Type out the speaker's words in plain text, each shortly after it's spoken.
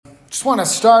just want to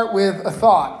start with a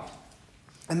thought.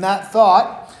 And that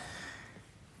thought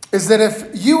is that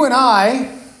if you and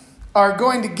I are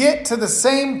going to get to the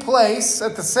same place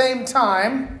at the same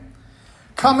time,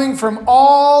 coming from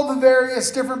all the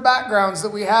various different backgrounds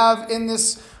that we have in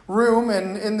this room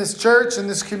and in this church and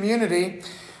this community,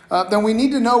 then we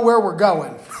need to know where we're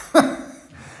going.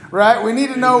 Right? We need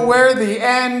to know where the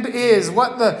end is,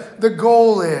 what the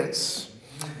goal is.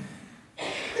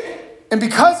 And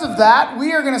because of that,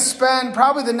 we are going to spend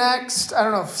probably the next,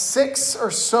 6 or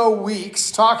so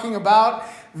weeks talking about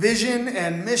vision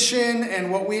and mission and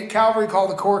what we at Calvary call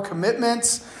the core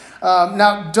commitments.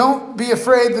 Now, don't be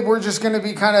afraid that we're just going to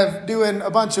be kind of doing a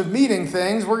bunch of meeting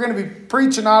things. We're going to be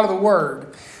preaching out of the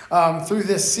Word through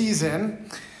this season.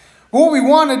 What we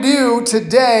want to do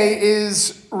today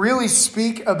is really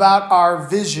speak about our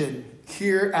vision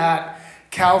here at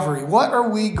Calvary. What are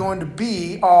we going to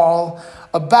be all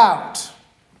about?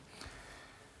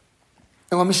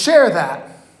 And let me share that.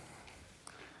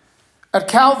 At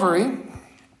Calvary,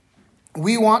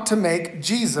 we want to make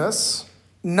Jesus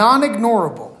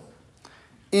non-ignorable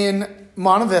in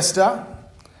Monte Vista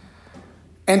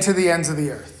and to the ends of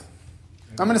the earth.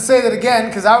 I'm going to say that again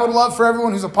because I would love for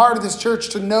everyone who's a part of this church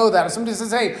to know that. If somebody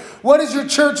says, hey, what is your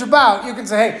church about? You can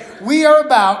say, hey, we are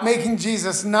about making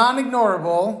Jesus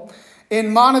non-ignorable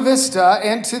in Monte Vista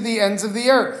and to the ends of the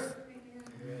earth.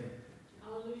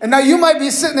 And now you might be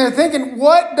sitting there thinking,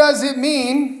 what does it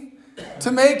mean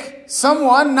to make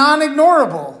someone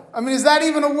non-ignorable? I mean, is that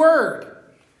even a word?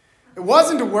 It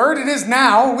wasn't a word. It is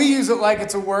now. We use it like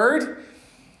it's a word.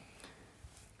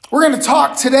 We're going to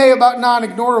talk today about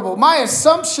non-ignorable. My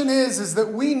assumption is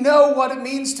that we know what it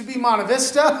means to be Monte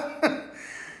Vista.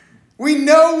 We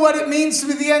know what it means to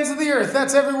be the ends of the earth.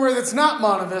 That's everywhere that's not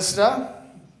Monte Vista.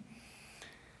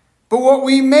 But what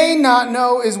we may not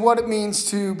know is what it means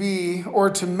to be or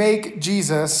to make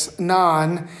Jesus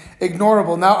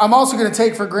non-ignorable. Now, I'm also going to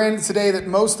take for granted today that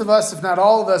most of us, if not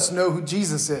all of us, know who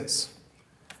Jesus is.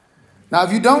 Now,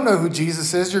 if you don't know who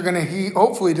Jesus is, you're going to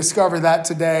hopefully discover that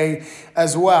today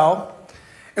as well.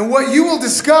 And what you will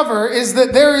discover is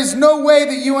that there is no way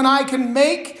that you and I can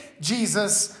make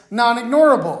Jesus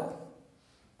non-ignorable.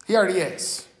 He already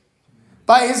is.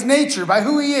 By his nature, by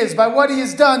who he is, by what he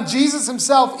has done, Jesus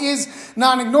himself is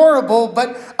non-ignorable,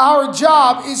 but our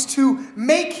job is to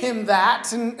make him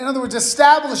that. In other words,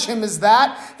 establish him as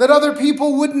that other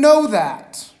people would know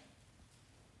that.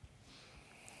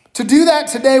 To do that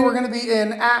today, we're going to be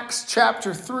in Acts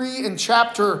chapter 3 and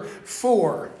chapter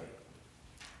 4.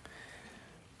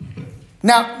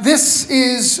 Now, this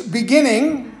is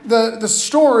beginning the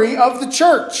story of the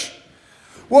church.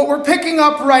 What we're picking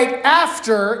up right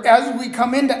after, as we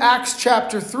come into Acts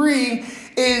chapter 3,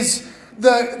 is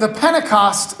the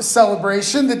Pentecost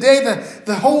celebration, the day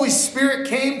the Holy Spirit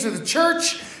came to the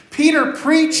church. Peter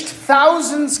preached,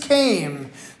 thousands came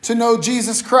to know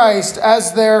Jesus Christ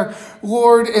as their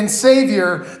Lord and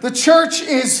Savior. The church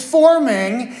is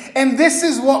forming, and this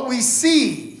is what we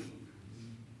see.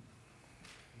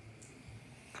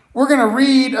 We're going to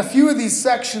read a few of these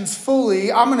sections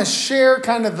fully. I'm going to share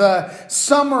kind of the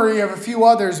summary of a few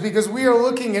others because we are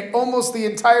looking at almost the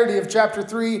entirety of chapter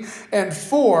 3 and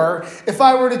 4. If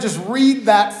I were to just read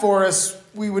that for us,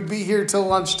 we would be here till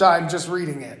lunchtime just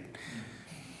reading it.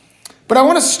 But I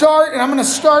want to start, and I'm going to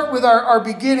start with our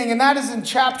beginning, and that is in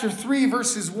chapter 3,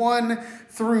 verses 1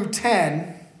 through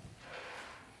 10.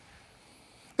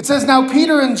 It says, Now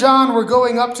Peter and John were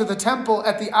going up to the temple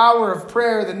at the hour of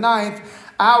prayer, the 9th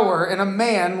hour, and a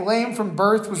man, lame from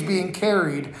birth, was being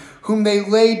carried, whom they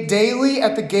laid daily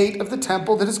at the gate of the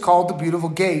temple that is called the Beautiful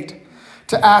Gate,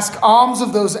 to ask alms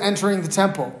of those entering the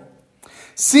temple.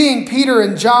 Seeing Peter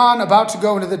and John about to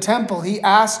go into the temple, he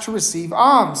asked to receive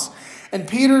alms. And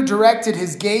Peter directed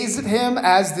his gaze at him,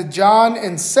 as did John,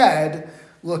 and said,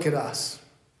 Look at us.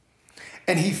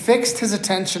 And he fixed his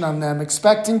attention on them,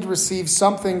 expecting to receive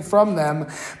something from them.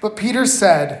 But Peter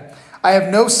said, I have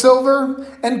no silver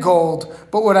and gold,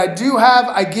 but what I do have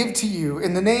I give to you.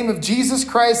 In the name of Jesus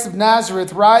Christ of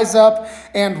Nazareth, rise up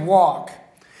and walk.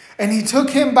 And he took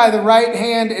him by the right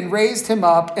hand and raised him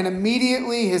up, and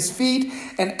immediately his feet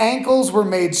and ankles were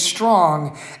made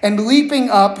strong. And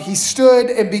leaping up, he stood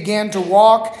and began to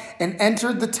walk and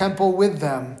entered the temple with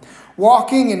them,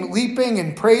 walking and leaping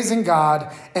and praising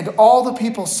God. And all the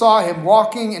people saw him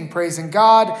walking and praising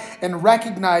God and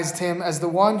recognized him as the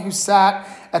one who sat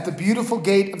at the beautiful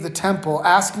gate of the temple,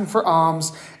 asking for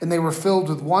alms. And they were filled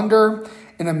with wonder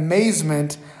and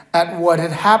amazement at what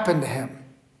had happened to him.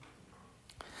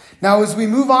 Now, as we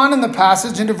move on in the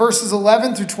passage into verses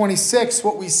 11 through 26,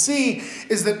 what we see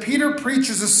is that Peter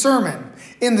preaches a sermon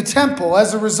in the temple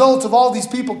as a result of all these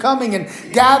people coming and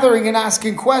gathering and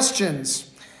asking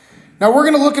questions. Now, we're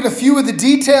going to look at a few of the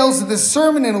details of this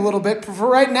sermon in a little bit, but for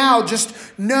right now, just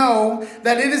know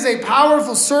that it is a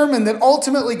powerful sermon that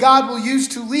ultimately God will use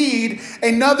to lead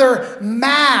another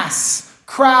mass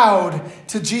crowd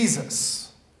to Jesus.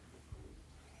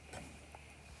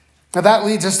 Now that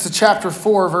leads us to chapter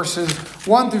 4, verses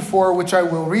 1 through 4, which I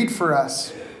will read for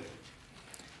us. It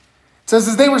says,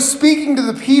 as they were speaking to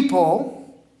the people,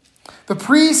 the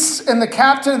priests and the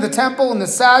captain of the temple and the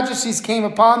Sadducees came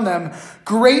upon them,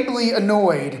 greatly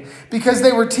annoyed, because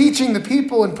they were teaching the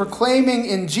people and proclaiming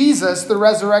in Jesus the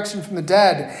resurrection from the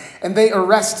dead. And they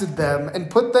arrested them and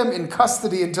put them in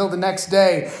custody until the next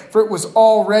day, for it was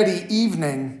already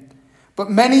evening. But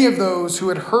many of those who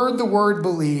had heard the word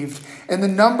believed, and the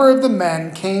number of the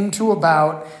men came to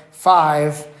about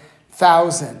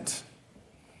 5,000.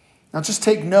 Now just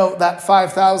take note that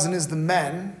 5,000 is the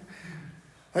men.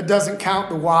 That doesn't count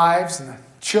the wives and the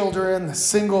children, the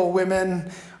single women,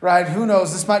 right? Who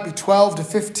knows? This might be 12 to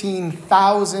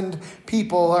 15,000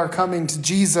 people are coming to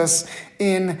Jesus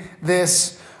in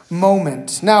this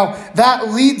moment. Now that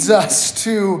leads us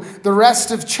to the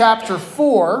rest of chapter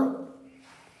 4,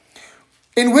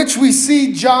 in which we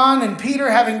see John and Peter,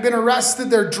 having been arrested,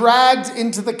 they're dragged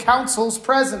into the council's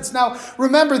presence. Now,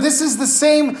 remember, this is the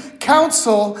same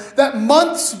council that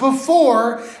months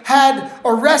before had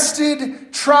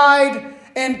arrested, tried,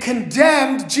 and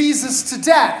condemned Jesus to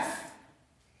death.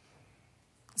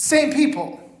 Same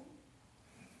people.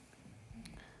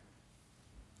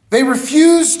 They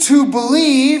refuse to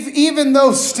believe, even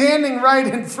though standing right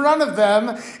in front of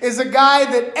them is a guy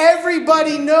that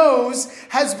everybody knows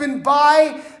has been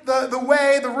by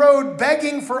the road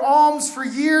begging for alms for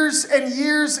years and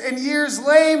years and years,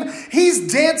 lame. He's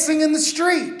dancing in the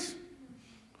street.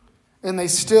 And they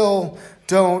still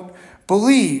don't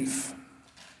believe.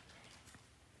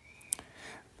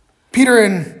 Peter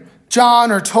and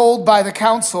John are told by the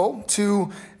council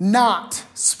to not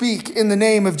speak in the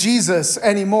name of Jesus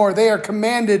anymore. They are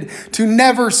commanded to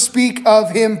never speak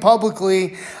of him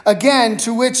publicly again,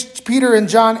 to which Peter and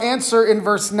John answer in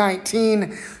verse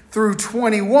 19 through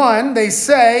 21. They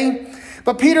say,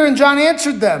 but Peter and John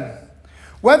answered them,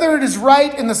 whether it is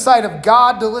right in the sight of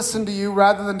God to listen to you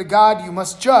rather than to God, you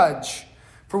must judge.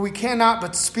 For we cannot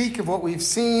but speak of what we've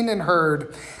seen and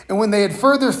heard. And when they had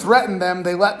further threatened them,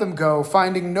 they let them go,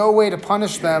 finding no way to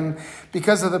punish them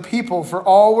because of the people, for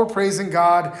all were praising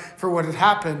God for what had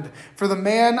happened. For the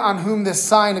man on whom this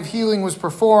sign of healing was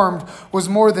performed was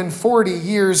more than 40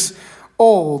 years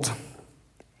old.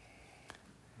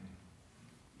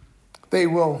 They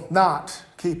will not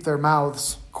keep their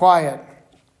mouths quiet.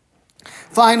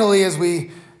 Finally, as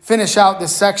we finish out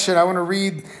this section, I want to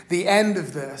read the end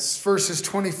of this, verses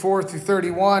 24 through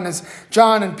 31, as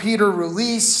John and Peter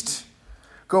released,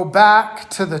 go back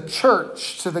to the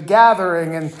church, to the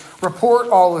gathering, and report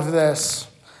all of this.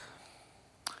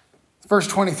 Verse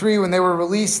 23, when they were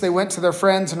released, they went to their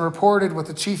friends and reported what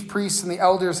the chief priests and the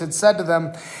elders had said to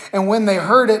them. And when they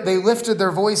heard it, they lifted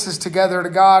their voices together to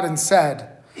God and said,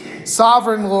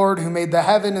 Sovereign Lord, who made the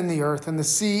heaven and the earth and the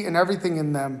sea and everything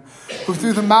in them, who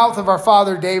through the mouth of our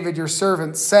father David, your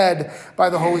servant, said by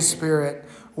the Holy Spirit,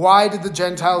 why did the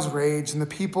Gentiles rage and the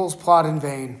peoples plot in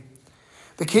vain?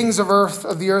 The kings of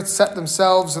the earth set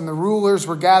themselves, and the rulers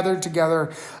were gathered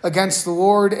together against the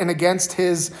Lord and against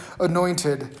his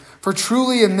anointed. For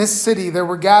truly in this city there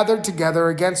were gathered together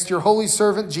against your holy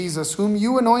servant Jesus, whom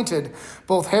you anointed,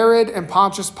 both Herod and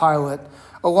Pontius Pilate,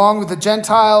 along with the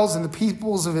Gentiles and the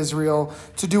peoples of Israel,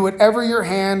 to do whatever your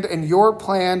hand and your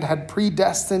plan had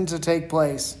predestined to take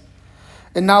place.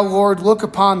 And now, Lord, look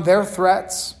upon their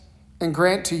threats and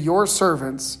grant to your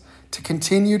servants to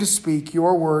continue to speak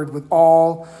your word with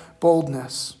all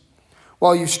boldness,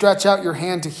 while you stretch out your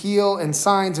hand to heal, and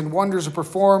signs and wonders are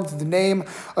performed through the name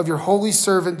of your holy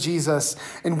servant Jesus.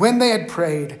 And when they had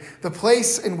prayed, the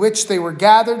place in which they were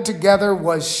gathered together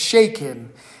was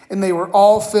shaken, and they were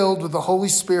all filled with the Holy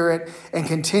Spirit and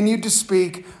continued to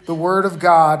speak the word of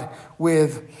God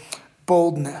with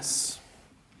boldness.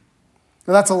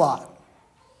 Now that's a lot,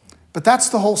 but that's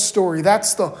the whole story.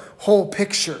 That's the whole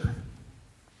picture.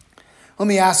 Let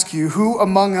me ask you, who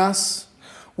among us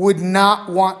would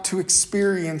not want to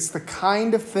experience the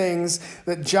kind of things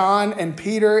that John and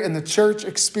Peter and the church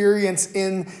experience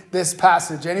in this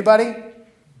passage? Anybody?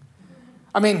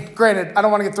 I mean, granted, I don't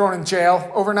want to get thrown in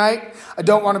jail overnight. I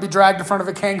don't want to be dragged in front of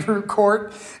a kangaroo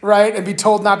court, right, and be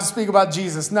told not to speak about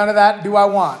Jesus. None of that do I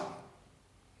want.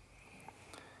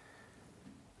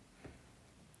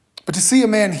 But to see a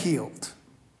man healed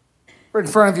right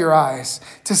in front of your eyes,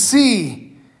 to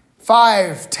see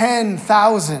 5,000,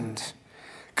 10,000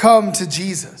 come to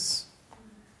Jesus,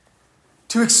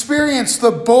 to experience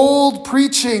the bold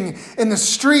preaching in the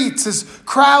streets as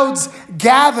crowds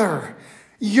gather,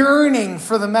 yearning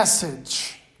for the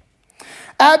message.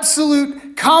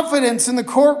 Absolute confidence in the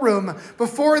courtroom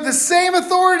before the same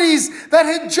authorities that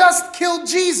had just killed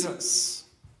Jesus.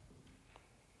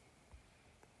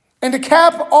 And to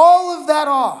cap all of that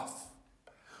off,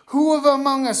 who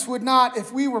among us would not,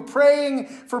 if we were praying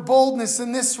for boldness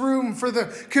in this room, for the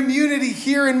community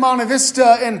here in Monte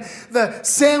Vista and the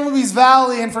San Luis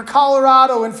Valley and for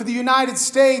Colorado and for the United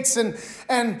States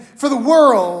and for the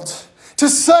world, to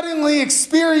suddenly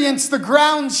experience the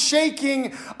ground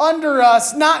shaking under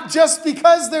us, not just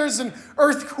because there's an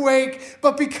earthquake,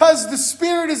 but because the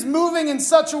Spirit is moving in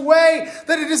such a way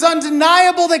that it is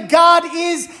undeniable that God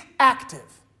is active.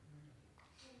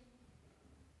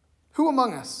 Who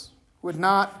among us would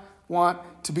not want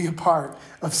to be a part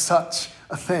of such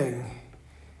a thing?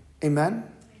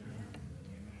 Amen?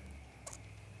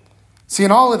 See,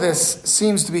 and all of this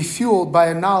seems to be fueled by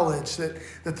a knowledge that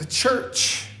the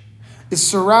church is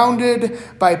surrounded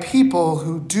by people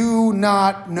who do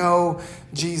not know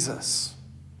Jesus.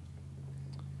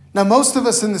 Now, most of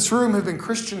us in this room have been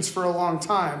Christians for a long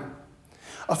time.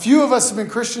 A few of us have been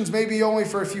Christians maybe only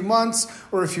for a few months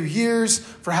or a few years,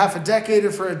 for half a decade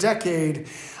or for a decade.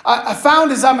 I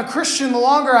found as I'm a Christian, the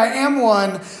longer I am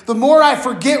one, the more I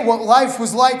forget what life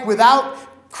was like without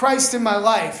Christ in my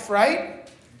life, right?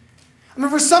 I mean,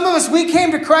 for some of us, we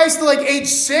came to Christ at like age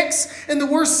 6, and the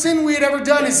worst sin we had ever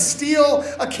done is steal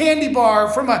a candy bar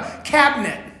from a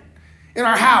cabinet in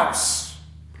our house.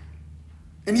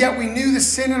 And yet we knew the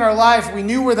sin in our life. We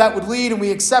knew where that would lead, and we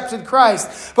accepted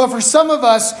Christ. But for some of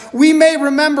us, we may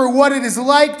remember what it is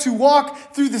like to walk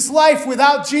through this life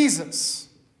without Jesus.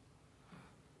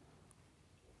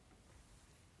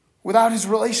 Without his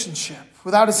relationship,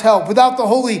 without his help, without the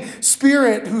Holy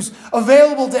Spirit who's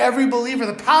available to every believer,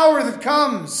 the power that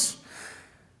comes.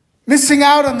 Missing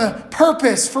out on the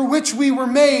purpose for which we were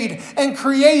made and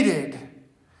created.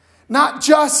 Not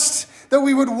just that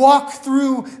we would walk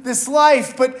through this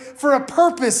life, but for a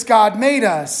purpose God made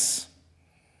us.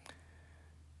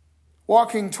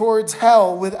 Walking towards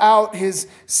hell without his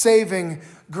saving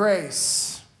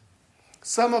grace.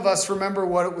 Some of us remember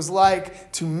what it was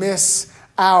like to miss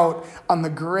out on the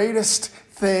greatest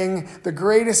thing, the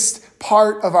greatest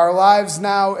part of our lives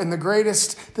now, and the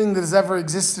greatest thing that has ever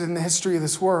existed in the history of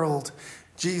this world,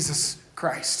 Jesus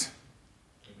Christ.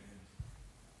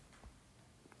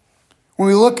 When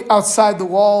we look outside the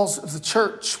walls of the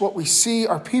church, what we see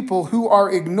are people who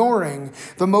are ignoring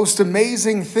the most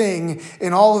amazing thing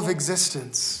in all of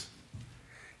existence.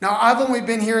 Now, I've only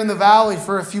been here in the valley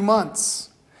for a few months,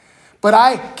 but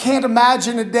I can't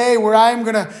imagine a day where I'm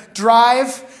going to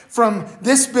drive from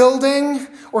this building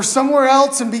or somewhere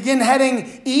else and begin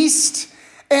heading east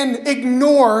and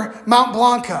ignore Mount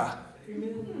Blanca.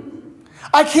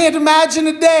 I can't imagine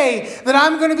a day that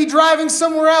I'm going to be driving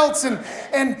somewhere else and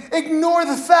ignore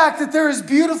the fact that there is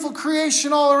beautiful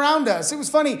creation all around us. It was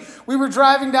funny. We were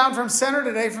driving down from center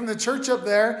today from the church up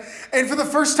there, and for the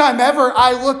first time ever,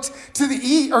 I looked to the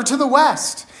east or to the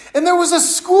west, and there was a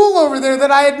school over there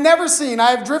that I had never seen.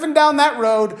 I have driven down that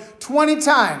road 20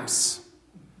 times,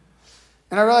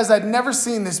 and I realized I'd never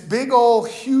seen this big old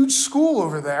huge school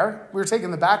over there. We were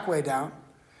taking the back way down.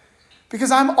 Because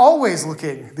I'm always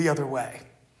looking the other way.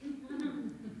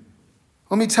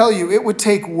 Let me tell you, it would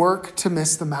take work to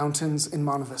miss the mountains in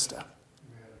Monte Vista.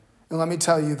 And let me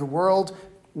tell you, the world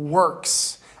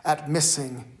works at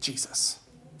missing Jesus.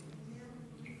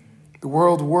 The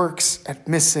world works at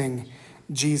missing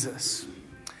Jesus.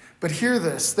 But hear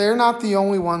this, they're not the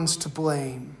only ones to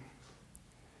blame.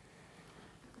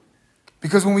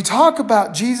 Because when we talk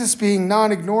about Jesus being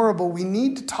non-ignorable, we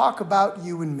need to talk about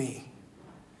you and me.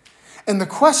 And the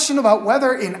question about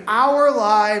whether in our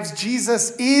lives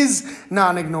Jesus is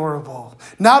non-ignorable,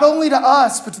 not only to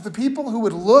us, but to the people who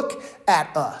would look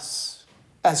at us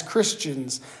as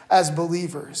Christians, as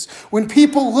believers. When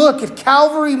people look at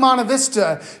Calvary Monte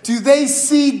Vista, do they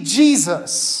see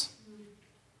Jesus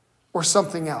or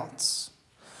something else?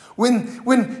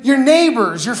 When your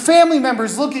neighbors, your family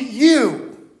members look at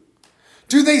you,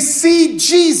 do they see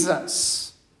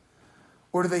Jesus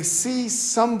or do they see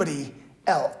somebody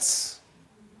else?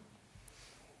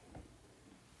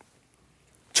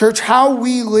 Church, how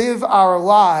we live our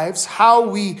lives, how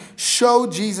we show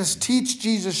Jesus, teach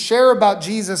Jesus, share about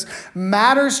Jesus,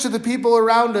 matters to the people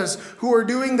around us who are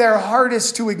doing their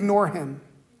hardest to ignore him.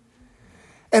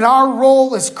 And our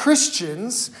role as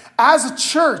Christians, as a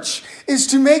church, is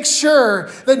to make sure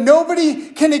that nobody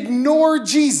can ignore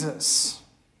Jesus.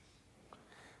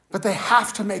 But they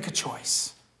have to make a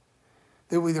choice.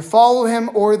 They will either follow him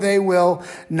or they will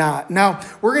not. Now,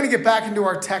 we're going to get back into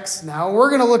our text now. We're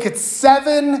going to look at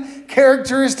 7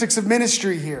 characteristics of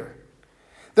ministry here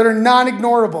that are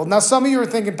non-ignorable. Now, some of you are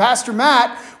thinking, Pastor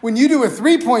Matt, when you do a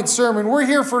 3-point sermon, we're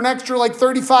here for an extra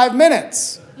 35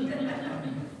 minutes.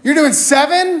 You're doing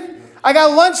 7? I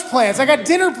got lunch plans. I got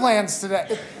dinner plans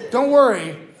today. Don't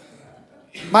worry.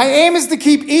 My aim is to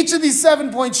keep each of these 7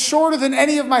 points shorter than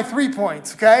any of my 3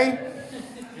 points, okay?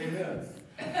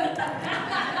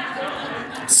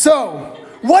 So,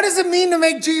 what does it mean to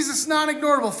make Jesus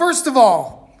non-ignorable? First of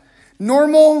all,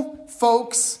 normal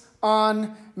folks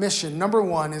on mission. Number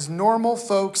 1 is normal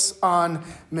folks on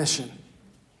mission.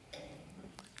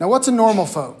 Now, what's a normal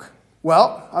folk?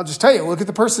 Well, I'll just tell you, look at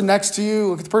the person next to you,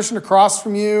 look at the person across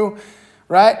from you,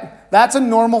 right? That's a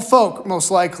normal folk,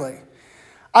 most likely.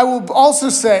 I will also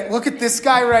say, look at this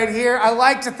guy right here. I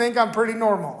like to think I'm pretty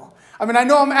normal. I mean, I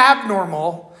know I'm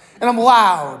abnormal and I'm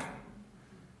loud.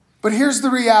 But here's the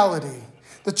reality.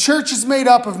 The church is made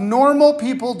up of normal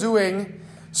people doing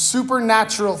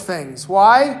supernatural things.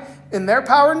 Why? In their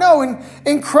power? No,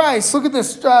 in Christ. Look at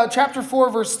this, chapter 4,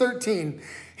 verse 13.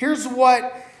 Here's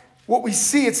what we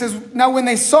see. It says, now when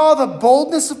they saw the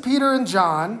boldness of Peter and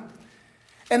John,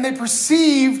 and they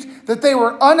perceived that they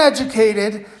were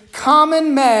uneducated,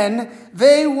 common men,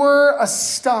 they were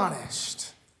astonished.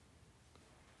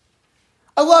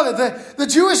 I love it. The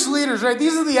Jewish leaders, right?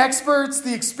 These are the experts,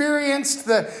 the experienced,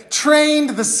 the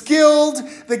trained, the skilled,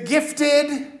 the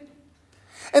gifted.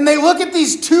 And they look at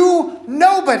these 2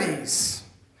 nobodies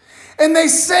and they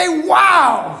say,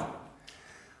 wow,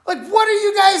 what are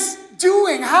you guys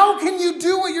doing? How can you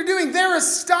do what you're doing? They're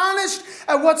astonished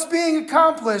at what's being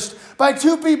accomplished by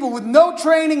 2 people with no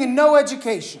training and no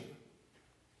education.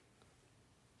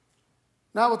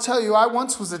 Now I will tell you, I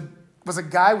once was a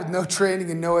guy with no training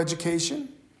and no education.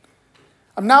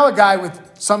 I'm now a guy with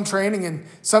some training and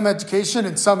some education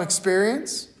and some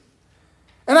experience.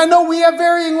 And I know we have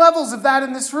varying levels of that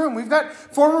in this room. We've got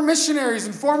former missionaries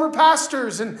and former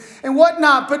pastors and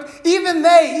whatnot. But even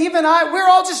they, even I, we're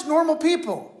all just normal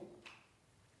people.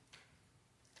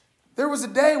 There was a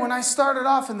day when I started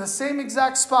off in the same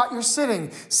exact spot you're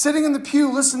sitting in the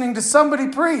pew listening to somebody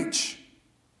preach.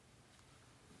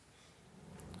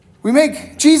 We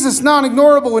make Jesus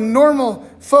non-ignorable when normal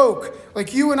folk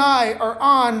like you and I are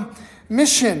on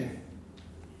mission.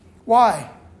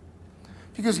 Why?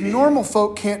 Because normal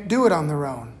folk can't do it on their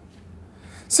own.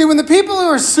 See, when the people who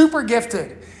are super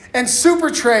gifted and super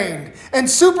trained and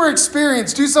super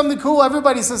experienced do something cool,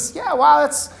 everybody says, yeah, wow,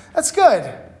 that's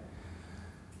good.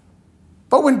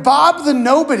 But when Bob the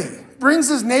nobody brings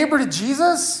his neighbor to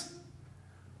Jesus,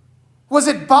 was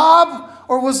it Bob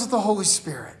or was it the Holy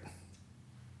Spirit?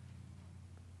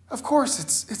 Of course,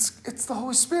 it's the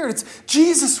Holy Spirit. It's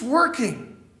Jesus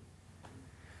working.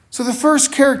 So the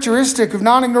first characteristic of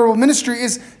non-ignorable ministry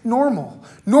is normal.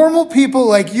 Normal people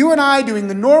like you and I doing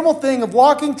the normal thing of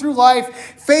walking through life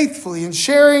faithfully and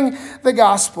sharing the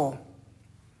gospel.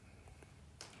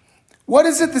 What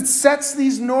is it that sets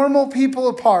these normal people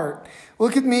apart?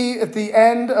 Look at me at the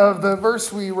end of the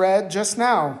verse we read just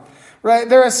now. Right?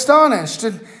 They're astonished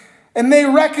and they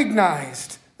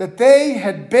recognized that they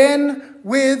had been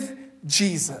with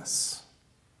Jesus.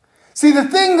 See, the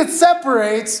thing that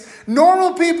separates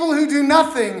normal people who do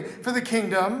nothing for the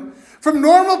kingdom from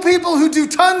normal people who do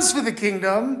tons for the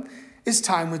kingdom is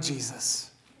time with Jesus.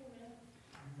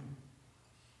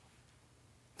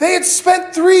 They had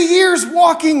spent 3 years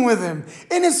walking with him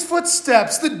in his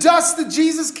footsteps. The dust that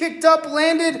Jesus kicked up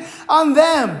landed on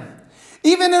them.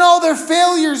 Even in all their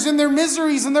failures and their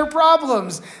miseries and their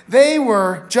problems, they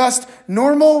were just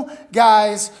normal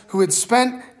guys who had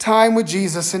spent time with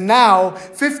Jesus. And now,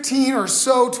 15 or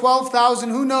so,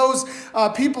 12,000, who knows,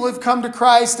 people have come to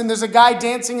Christ. And there's a guy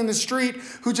dancing in the street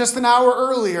who just an hour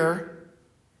earlier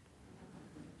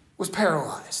was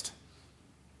paralyzed.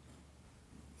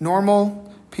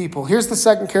 Normal people. Here's the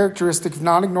second characteristic of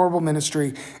non-ignorable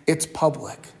ministry. It's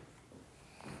public.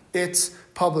 It's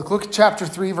public. Look at chapter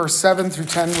 3, verse 7 through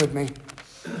 10 with me.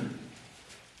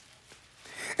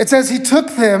 It says, he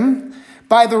took him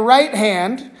by the right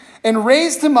hand and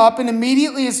raised him up, and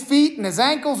immediately his feet and his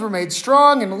ankles were made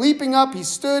strong, and leaping up he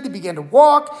stood, he began to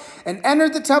walk, and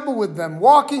entered the temple with them,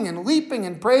 walking and leaping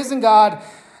and praising God,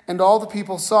 and all the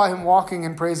people saw him walking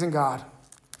and praising God.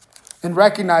 and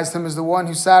recognized him as the one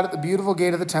who sat at the beautiful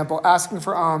gate of the temple asking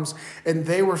for alms, and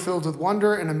they were filled with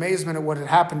wonder and amazement at what had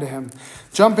happened to him.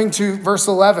 Jumping to verse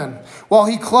 11. While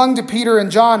he clung to Peter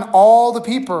and John, all the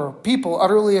people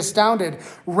utterly astounded,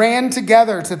 ran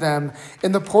together to them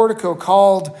in the portico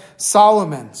called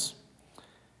Solomon's.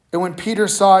 And when Peter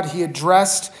saw it, he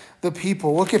addressed the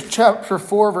people. Look at chapter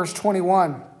 4, verse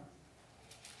 21.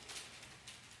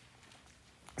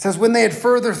 It says, when they had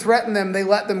further threatened them, they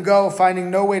let them go,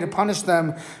 finding no way to punish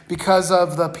them because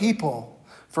of the people.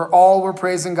 For all were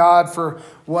praising God for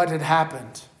what had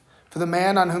happened. For the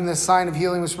man on whom this sign of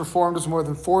healing was performed was more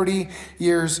than 40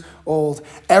 years old.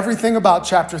 Everything about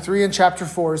chapter 3 and chapter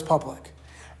 4 is public.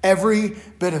 Every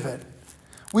bit of it.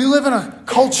 We live in a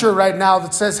culture right now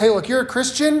that says, hey, look, you're a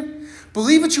Christian.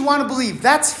 Believe what you want to believe.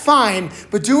 That's fine,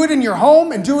 but do it in your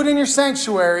home and do it in your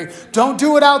sanctuary. Don't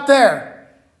do it out there.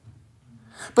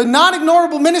 But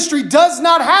non-ignorable ministry does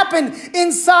not happen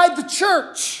inside the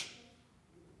church.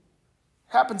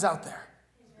 It happens out there.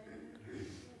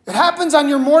 It happens on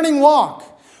your morning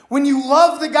walk when you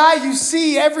love the guy you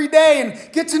see every day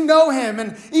and get to know him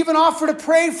and even offer to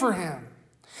pray for him.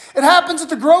 It happens at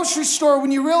the grocery store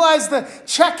when you realize the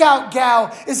checkout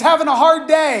gal is having a hard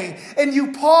day and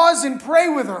you pause and pray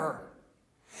with her.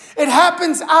 It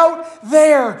happens out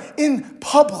there in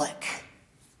public.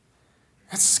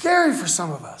 It's scary for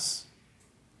some of us.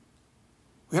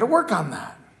 We got to work on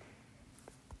that.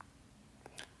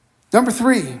 Number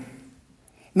 3,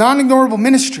 non-ignorable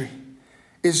ministry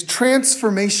is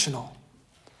transformational.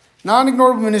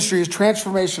 Non-ignorable ministry is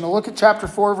transformational. Look at chapter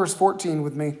 4, verse 14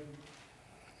 with me.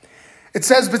 It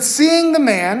says, but seeing the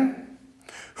man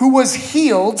who was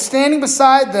healed standing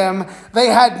beside them, they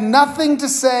had nothing to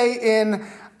say in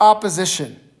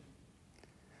opposition.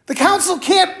 The council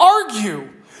can't argue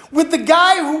with the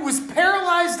guy who was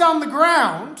paralyzed on the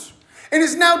ground and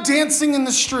is now dancing in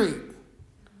the street.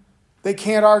 They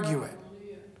can't argue it.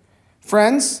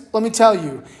 Friends, let me tell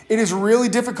you, it is really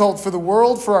difficult for the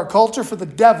world, for our culture, for the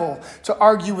devil to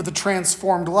argue with a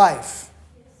transformed life.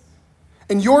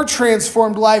 And your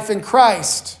transformed life in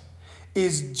Christ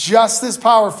is just as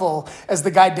powerful as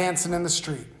the guy dancing in the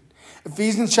street.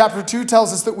 Ephesians chapter 2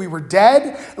 tells us that we were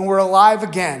dead and we're alive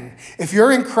again. If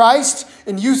you're in Christ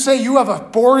and you say you have a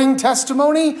boring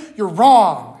testimony, you're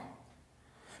wrong.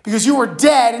 Because you were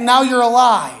dead and now you're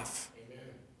alive. Amen.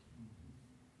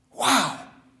 Wow.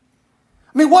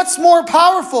 I mean, what's more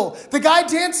powerful? The guy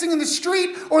dancing in the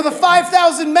street or the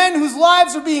 5,000 men whose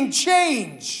lives are being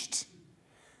changed?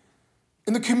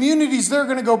 In the communities they're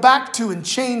going to go back to and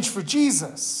change for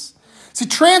Jesus. See,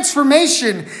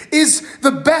 transformation is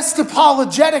the best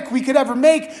apologetic we could ever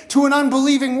make to an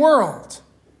unbelieving world.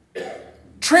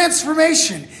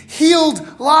 Transformation,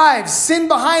 healed lives, sin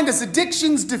behind us,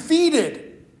 addictions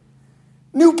defeated,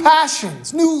 new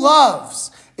passions, new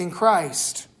loves in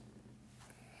Christ.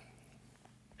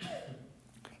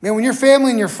 Man, when your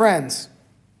family and your friends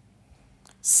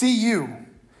see you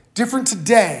different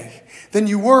today than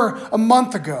you were a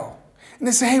month ago, and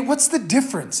they say, hey, what's the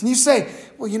difference? And you say,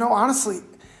 well, honestly,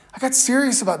 I got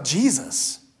serious about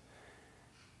Jesus.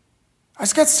 I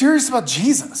just got serious about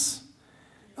Jesus.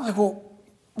 They're like, well,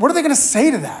 what are they going to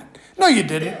say to that? No, you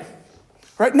didn't.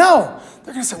 Right? No.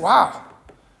 They're going to say, wow,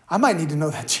 I might need to know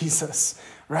that Jesus.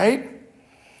 Right?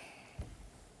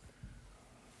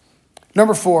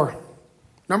 Number four.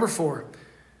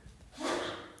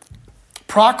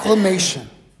 Proclamation.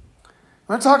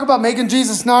 When I talk about making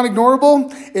Jesus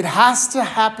non-ignorable, it has to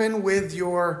happen with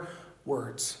your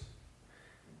words.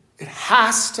 It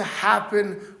has to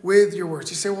happen with your words.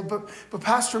 You say, well, but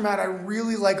Pastor Matt, I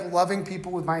really like loving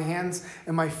people with my hands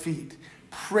and my feet.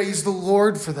 Praise the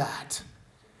Lord for that.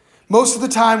 Most of the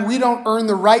time, we don't earn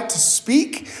the right to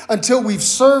speak until we've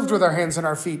served with our hands and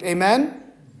our feet. Amen? I'm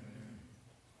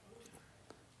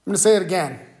going to say it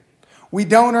again. We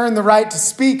don't earn the right to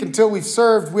speak until we've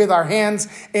served with our hands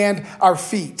and our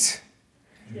feet.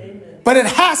 Amen. But it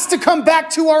has to come back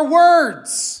to our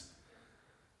words.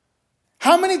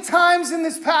 How many times in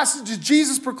this passage is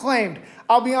Jesus proclaimed?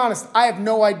 I'll be honest, I have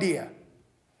no idea.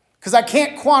 Because I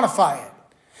can't quantify it.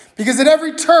 Because at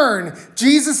every turn,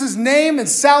 Jesus' name and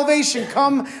salvation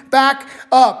come back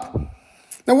up.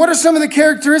 Now, what are some of the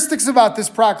characteristics about this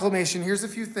proclamation? Here's a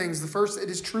few things. The first, it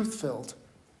is truth-filled.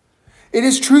 It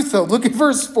is truth-filled. Look at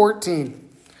verse 14. You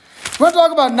want to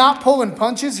talk about not pulling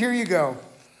punches? Here you go.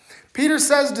 Peter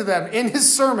says to them in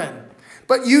his sermon,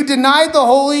 but you denied the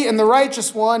holy and the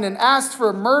righteous one and asked for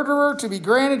a murderer to be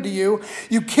granted to you.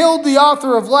 You killed the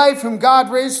author of life whom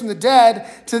God raised from the dead.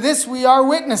 To this we are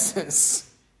witnesses.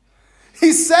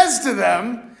 He says to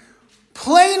them,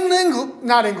 plain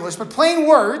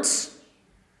words.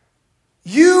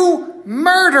 You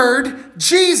murdered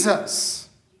Jesus.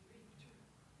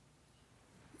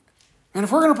 And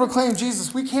if we're going to proclaim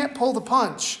Jesus, we can't pull the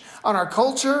punch on our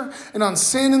culture and on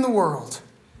sin in the world.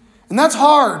 And that's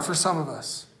hard for some of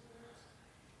us.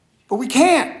 But we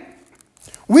can't.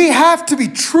 We have to be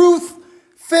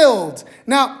truth-filled.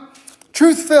 Now,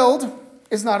 truth-filled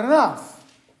is not enough.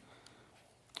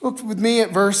 Look with me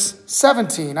at verse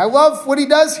 17. I love what he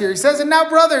does here. He says, "And now,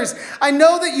 brothers, I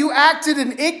know that you acted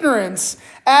in ignorance,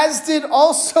 as did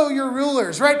also your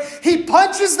rulers." Right? He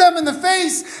punches them in the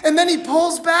face, and then he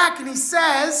pulls back and he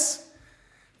says,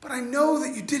 "But I know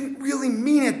that you didn't really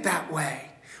mean it that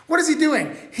way." What is he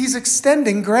doing? He's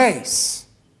extending grace.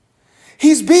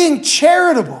 He's being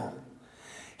charitable.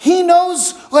 He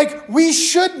knows, like we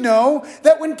should know,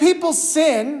 that when people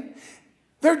sin,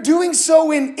 they're doing so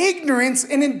in ignorance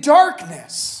and in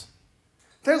darkness.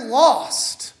 They're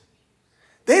lost.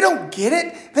 They don't get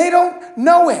it. They don't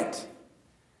know it.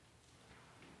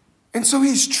 And so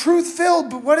he's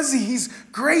truth-filled, but what is he? He's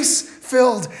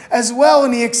grace-filled as well.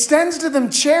 And he extends to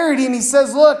them charity and he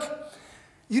says, look,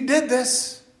 you did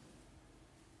this,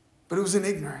 but it was in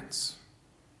ignorance.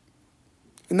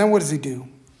 And then what does he do?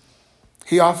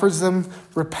 He offers them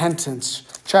repentance.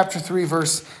 Chapter 3,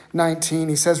 verse 19,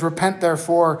 he says, "Repent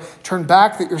therefore, turn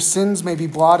back that your sins may be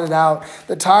blotted out,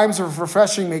 that times of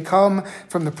refreshing may come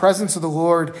from the presence of the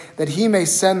Lord, that he may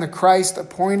send the Christ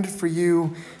appointed for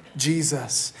you,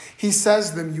 Jesus." He says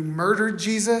to them, you murdered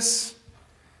Jesus,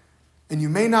 and you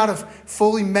may not have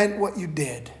fully meant what you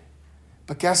did.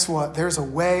 But guess what? There's a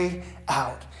way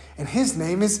out, and his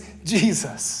name is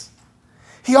Jesus.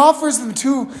 He offers them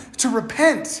to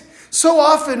repent. So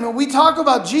often when we talk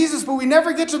about Jesus, but we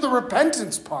never get to the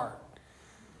repentance part.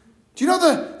 Do you know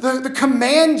the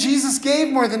command Jesus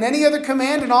gave more than any other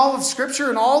command in all of Scripture,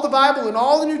 in all the Bible, in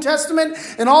all the New Testament,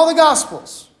 in all the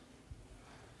Gospels?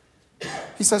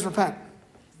 He says, repent.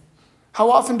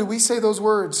 How often do we say those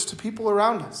words to people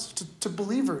around us, to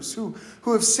believers who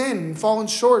have sinned and fallen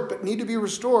short but need to be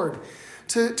restored,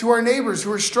 to our neighbors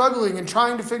who are struggling and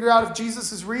trying to figure out if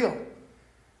Jesus is real?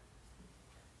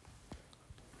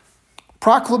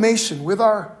 Proclamation with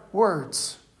our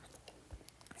words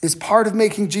is part of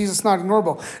making Jesus not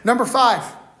ignorable. Number 5,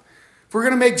 if we're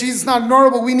going to make Jesus not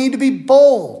ignorable, we need to be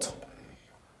bold.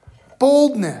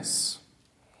 Boldness.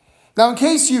 Now, in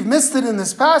case you've missed it in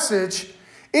this passage,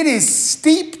 it is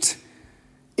steeped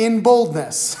in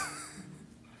boldness.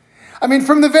 I mean,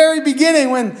 from the very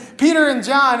beginning, when Peter and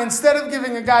John, instead of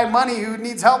giving a guy money who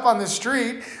needs help on the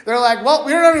street, they're like, well,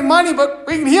 we don't have any money, but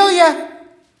we can heal you.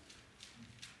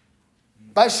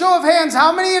 By show of hands,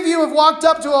 how many of you have walked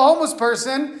up to a homeless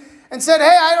person and said,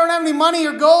 hey, I don't have any money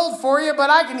or gold for you, but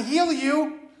I can heal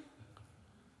you?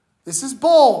 This is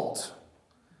bold.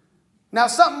 Now,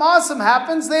 something awesome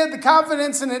happens. They had the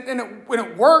confidence in it, and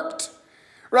it worked,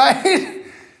 right?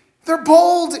 They're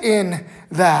bold in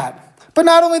that. But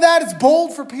not only that, it's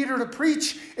bold for Peter to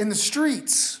preach in the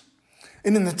streets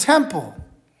and in the temple.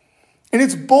 And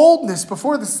it's boldness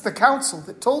before the council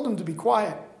that told him to be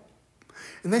quiet.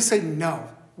 And they say, no,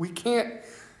 we can't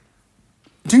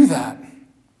do that.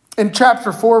 In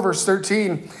chapter 4, verse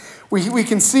 13, we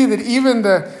can see that even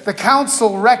the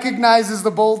council recognizes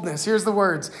the boldness. Here's the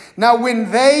words. Now,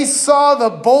 when they saw the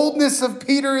boldness of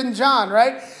Peter and John,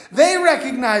 right? They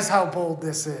recognize how bold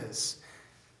this is.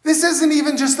 This isn't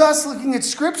even just us looking at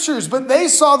scriptures, but they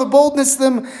saw the boldness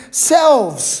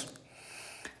themselves.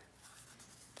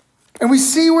 And we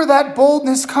see where that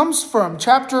boldness comes from.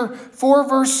 Chapter 4,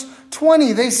 verse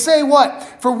 20, they say what?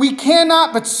 For we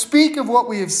cannot but speak of what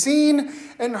we have seen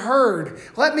and heard.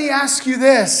 Let me ask you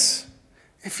this.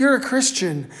 If you're a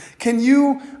Christian, can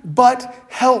you but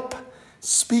help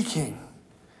speaking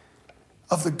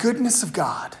of the goodness of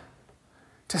God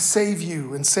to save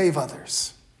you and save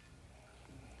others?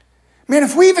 Man,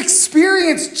 if we've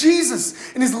experienced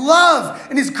Jesus and his love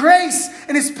and his grace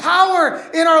and his power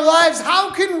in our lives,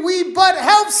 how can we but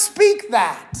help speak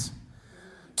that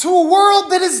to a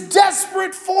world that is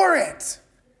desperate for it,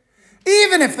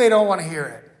 even if they don't want to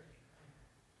hear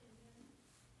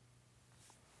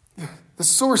it? The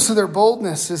source of their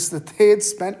boldness is that they had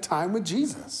spent time with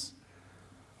Jesus.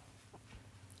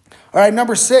 All right,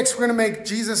 number 6, we're going to make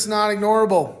Jesus not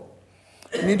ignorable.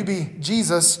 We need to be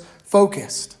Jesus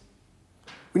focused.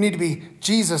 We need to be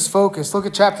Jesus focused. Look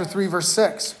at chapter 3, verse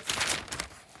 6.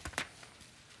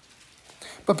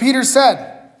 But Peter said,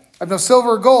 I have no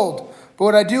silver or gold, but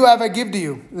what I do have I give to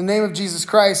you. In the name of Jesus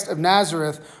Christ of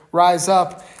Nazareth, rise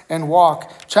up and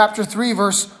walk. Chapter 3,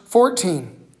 verse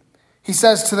 14. He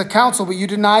says to the council, but you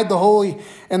denied the holy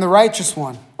and the righteous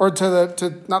one. Or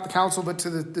to not the council, but to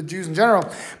the Jews in general.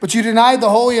 But you denied the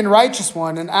holy and righteous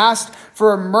one and asked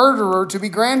for a murderer to be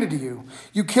granted to you.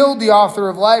 You killed the author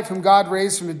of life whom God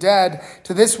raised from the dead.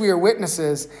 To this we are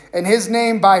witnesses. And his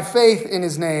name, by faith in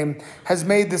his name, has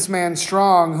made this man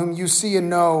strong, whom you see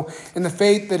and know. And the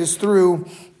faith that is through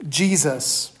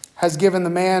Jesus has given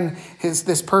the man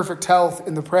this perfect health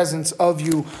in the presence of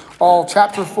you all.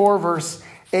 Chapter 4, verse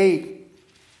 8.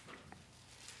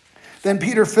 Then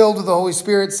Peter, filled with the Holy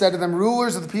Spirit, said to them,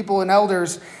 rulers of the people and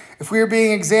elders, if we are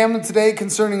being examined today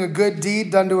concerning a good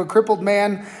deed done to a crippled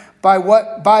man, by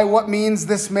what means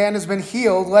this man has been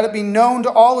healed, let it be known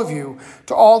to all of you,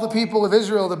 to all the people of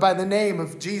Israel, that by the name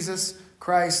of Jesus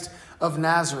Christ of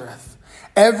Nazareth,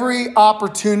 every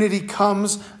opportunity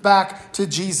comes back to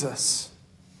Jesus.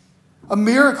 A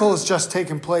miracle has just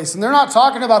taken place, and they're not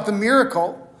talking about the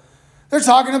miracle. They're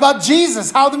talking about Jesus,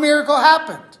 how the miracle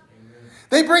happened.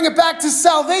 They bring it back to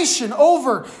salvation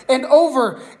over and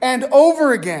over and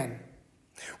over again.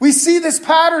 We see this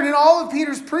pattern in all of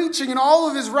Peter's preaching and all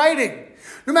of his writing.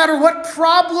 No matter what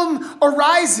problem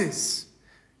arises,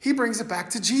 he brings it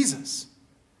back to Jesus.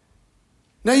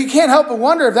 Now, you can't help but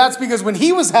wonder if that's because when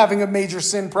he was having a major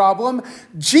sin problem,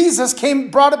 Jesus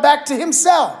brought it back to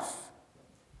himself.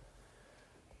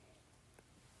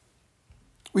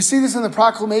 We see this in the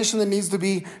proclamation that needs to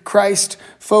be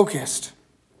Christ-focused.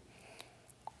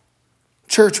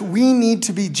 Church, we need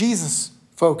to be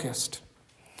Jesus-focused.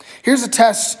 Here's a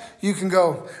test you can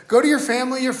go. Go to your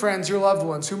family, your friends, your loved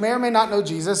ones who may or may not know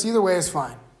Jesus. Either way is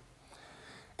fine.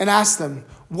 And ask them,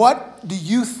 what do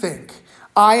you think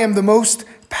I am the most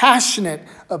passionate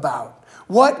about?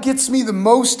 What gets me the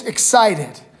most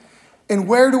excited? And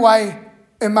where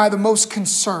am I the most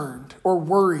concerned or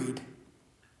worried?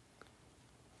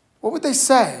 What would they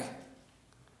say?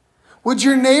 Would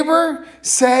your neighbor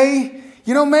say,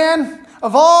 you know, man,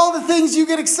 of all the things you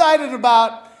get excited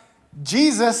about,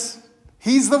 Jesus,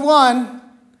 he's the one?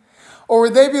 Or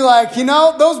would they be like, you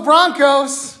know, those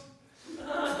Broncos,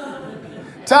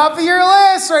 top of your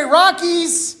list, right?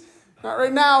 Rockies, not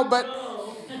right now, but,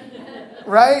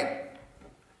 right?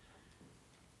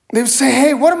 They would say,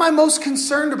 hey, what am I most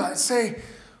concerned about? I'd say,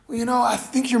 well, you know, I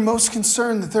think you're most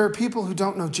concerned that there are people who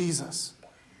don't know Jesus.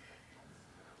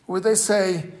 Or would they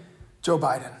say, Joe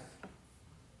Biden?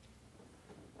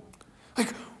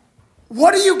 Like,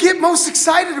 what do you get most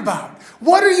excited about?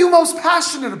 What are you most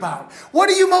passionate about? What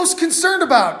are you most concerned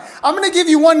about? I'm going to give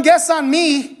you one guess on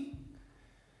me.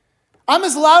 I'm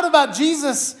as loud about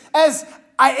Jesus as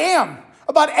I am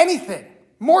about anything.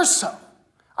 More so,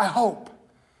 I hope.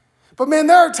 But man,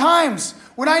 there are times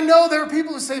when I know there are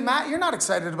people who say, Matt, you're not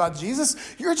excited about Jesus.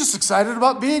 You're just excited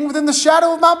about being within the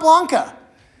shadow of Mount Blanca.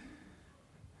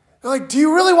 They're like, do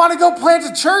you really want to go plant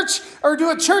a church or do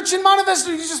a church in Monte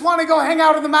Vista, or do you just want to go hang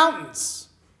out in the mountains?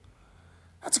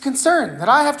 That's a concern that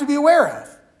I have to be aware of.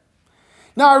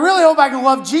 Now, I really hope I can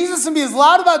love Jesus and be as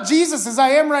loud about Jesus as I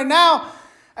am right now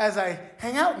as I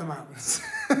hang out in the mountains.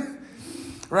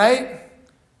 Right?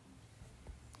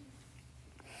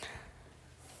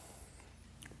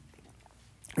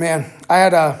 Man, I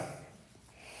had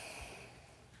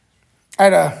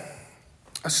a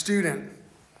student.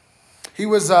 He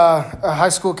was a high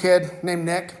school kid named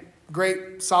Nick.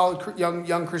 Great, solid,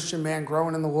 young Christian man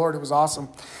growing in the Lord. It was awesome.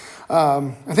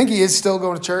 I think he is still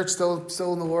going to church, still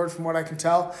in the Lord from what I can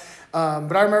tell.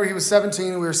 But I remember he was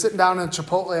 17. We were sitting down in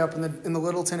Chipotle up in the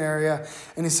Littleton area.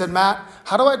 And he said, Matt,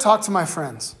 how do I talk to my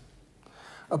friends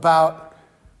about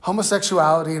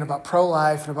homosexuality and about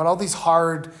pro-life and about all these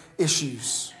hard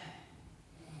issues?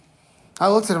 I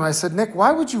looked at him. I said, Nick,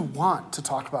 why would you want to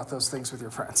talk about those things with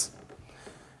your friends?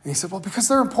 And he said, well, because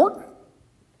they're important.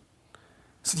 I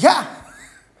said, yeah,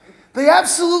 they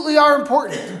absolutely are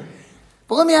important.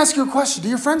 But let me ask you a question. Do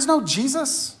your friends know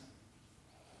Jesus?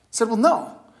 I said, well,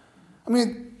 no. I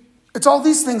mean, it's all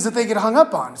these things that they get hung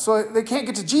up on. So they can't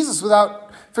get to Jesus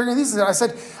without figuring these things out.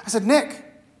 I said, Nick,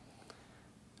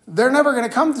 they're never going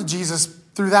to come to Jesus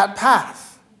through that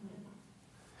path.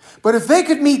 But if they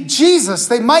could meet Jesus,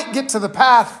 they might get to the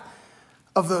path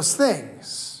of those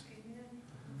things.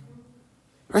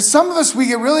 Right? Some of us, we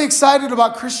get really excited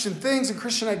about Christian things and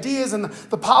Christian ideas and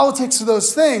the politics of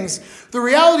those things. The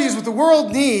reality is what the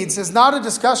world needs is not a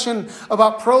discussion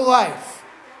about pro-life.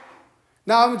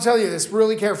 Now, I'm going to tell you this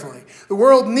really carefully. The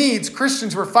world needs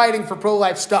Christians who are fighting for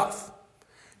pro-life stuff.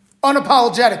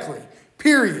 Unapologetically.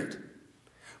 Period.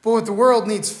 But what the world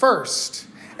needs first,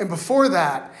 and before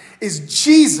that, is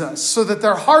Jesus, so that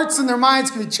their hearts and their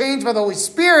minds can be changed by the Holy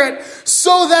Spirit,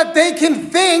 so that they can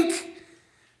think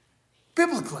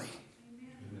biblically.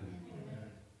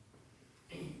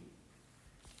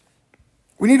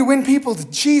 We need to win people to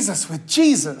Jesus with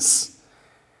Jesus.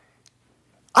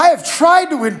 I have tried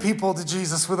to win people to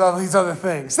Jesus with all these other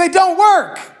things. They don't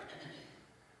work.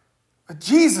 But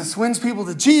Jesus wins people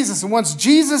to Jesus. And once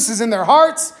Jesus is in their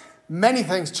hearts, many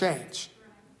things change.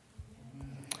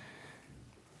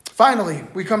 Finally,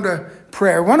 we come to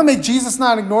prayer. We want to make Jesus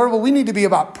not ignorable. We need to be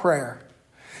about prayer.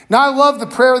 Now, I love the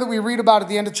prayer that we read about at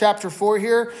the end of chapter 4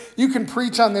 here. You can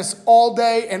preach on this all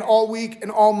day and all week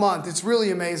and all month. It's really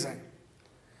amazing.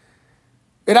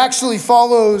 It actually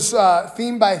follows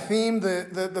theme by theme,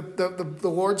 the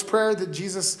Lord's Prayer that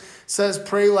Jesus says,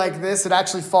 pray like this. It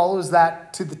actually follows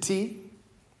that to the T.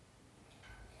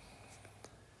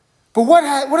 But what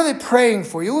are they praying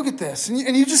for? You look at this, and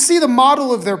you just see the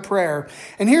model of their prayer.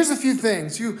 And here's a few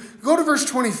things. You go to verse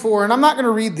 24, and I'm not going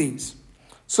to read these.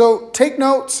 So take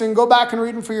notes and go back and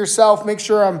read them for yourself. Make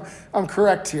sure I'm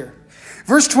correct here.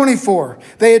 Verse 24,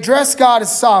 they address God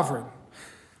as sovereign,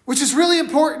 which is really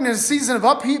important in a season of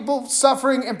upheaval,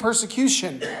 suffering, and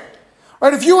persecution.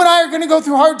 Right? If you and I are going to go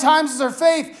through hard times as our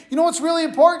faith, you know what's really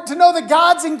important? To know that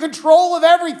God's in control of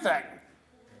everything.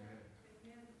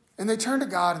 And they turn to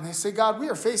God and they say, God, we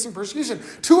are facing persecution.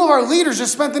 2 of our leaders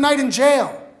just spent the night in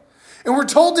jail. And we're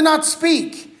told to not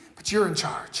speak, but you're in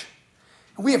charge.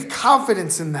 And we have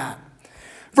confidence in that.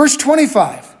 Verse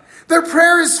 25, their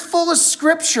prayer is full of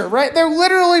scripture, right? They're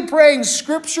literally praying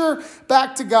scripture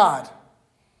back to God.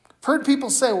 I've heard people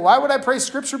say, well, why would I pray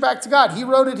scripture back to God? He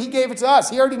wrote it, he gave it to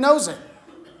us. He already knows it.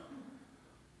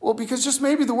 Well, because just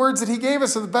maybe the words that he gave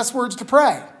us are the best words to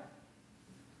pray.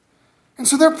 And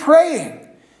so they're praying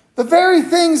the very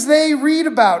things they read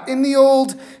about in the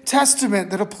Old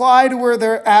Testament that apply to where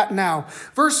they're at now.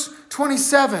 Verse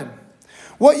 27,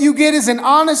 what you get is an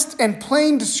honest and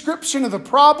plain description of the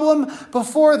problem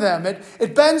before them.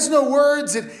 It bends no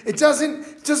words. It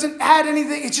doesn't add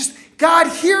anything. It's just, God,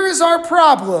 here is our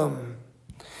problem.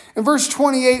 And verse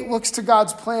 28 looks to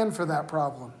God's plan for that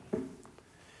problem.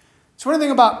 So one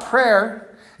thing about prayer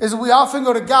is we often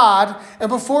go to God, and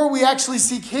before we actually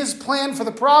seek his plan for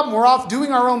the problem, we're off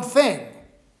doing our own thing.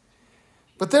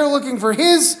 But they're looking for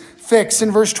his fix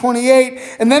in verse 28.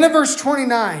 And then in verse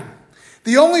 29,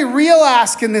 the only real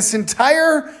ask in this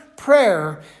entire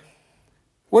prayer,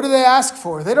 what do they ask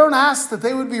for? They don't ask that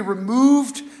they would be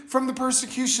removed from the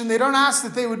persecution. They don't ask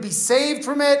that they would be saved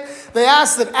from it. They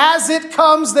ask that as it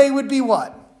comes, they would be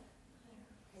what?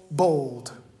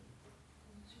 Bold.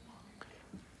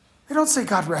 They don't say,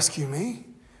 God, rescue me.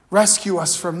 Rescue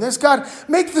us from this. God,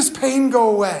 make this pain go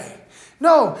away.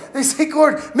 No, they say,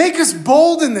 Lord, make us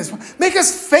bold in this. Make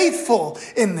us faithful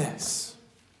in this.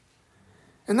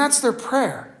 And that's their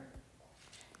prayer.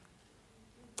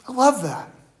 I love that.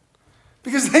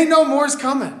 Because they know more's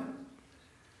coming.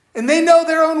 And they know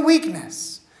their own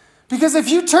weakness. Because if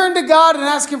you turn to God and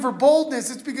ask him for boldness,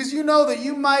 it's because you know that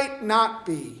you might not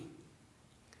be.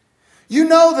 You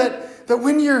know that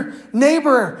when your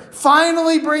neighbor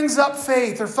finally brings up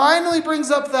faith or finally brings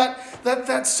up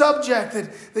that subject,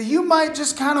 that you might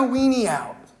just kind of weenie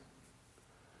out.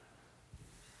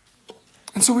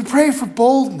 And so we pray for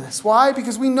boldness. Why?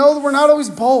 Because we know that we're not always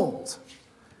bold.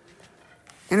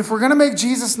 And if we're going to make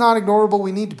Jesus not ignorable,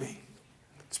 we need to be.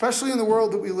 Especially in the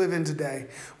world that we live in today,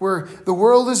 where the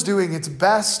world is doing its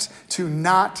best to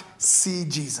not see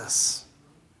Jesus.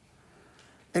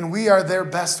 And we are their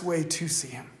best way to see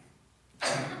him.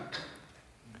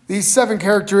 These 7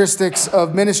 characteristics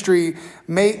of ministry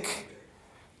make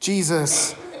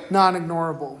Jesus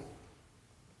non-ignorable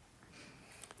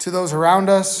to those around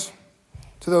us,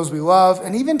 to those we love,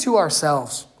 and even to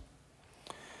ourselves.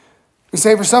 We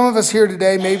say for some of us here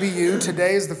today, maybe you,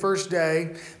 today is the first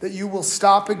day that you will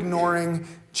stop ignoring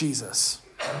Jesus.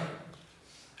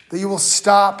 That you will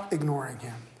stop ignoring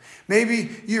him.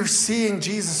 Maybe you're seeing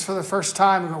Jesus for the first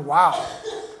time and go, wow,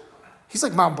 he's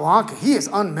like Mount Blanca. He is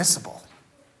unmissable.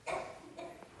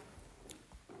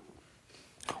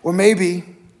 Or maybe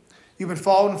you've been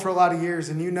following for a lot of years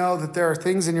and you know that there are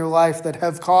things in your life that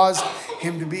have caused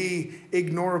him to be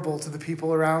ignorable to the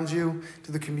people around you,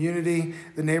 to the community,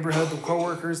 the neighborhood, the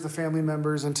coworkers, the family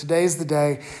members. And today's the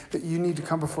day that you need to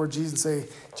come before Jesus and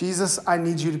say, Jesus, I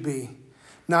need you to be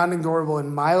non-ignorable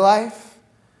in my life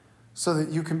so that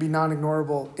you can be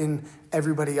non-ignorable in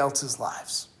everybody else's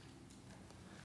lives.